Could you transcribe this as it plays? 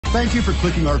Thank you for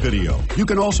clicking our video. You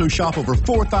can also shop over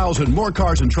 4,000 more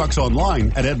cars and trucks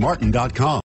online at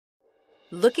edmartin.com.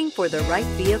 Looking for the right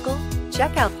vehicle?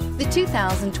 Check out the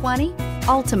 2020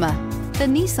 Altima. The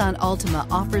Nissan Altima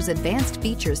offers advanced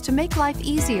features to make life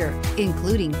easier,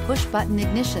 including push-button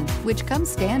ignition, which comes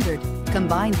standard.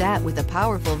 Combine that with a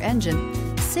powerful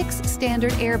engine, 6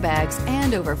 standard airbags,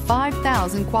 and over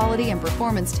 5,000 quality and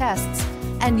performance tests,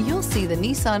 and you'll see the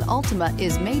Nissan Altima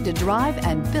is made to drive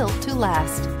and built to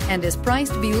last, and is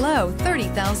priced below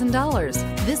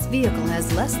 $30,000. This vehicle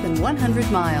has less than 100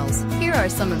 miles. Here are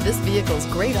some of this vehicle's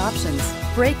great options: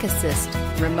 brake assist,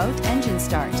 remote engine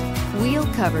start, wheel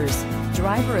covers,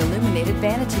 driver illuminated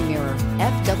vanity mirror,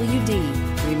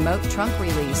 FWD, remote trunk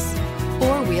release,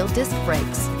 4-wheel disc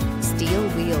brakes, steel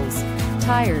wheels,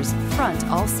 tires front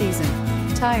all season,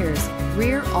 tires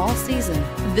rear all season.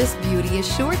 This beauty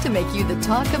is sure to make you the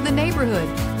talk of the neighborhood.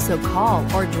 So call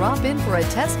or drop in for a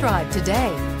test drive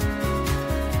today.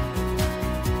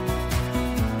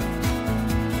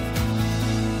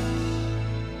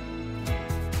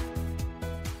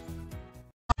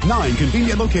 9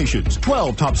 convenient locations,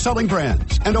 12 top-selling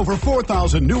brands, and over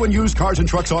 4,000 new and used cars and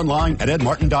trucks online at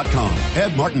edmartin.com.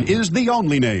 Ed Martin is the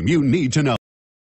only name you need to know.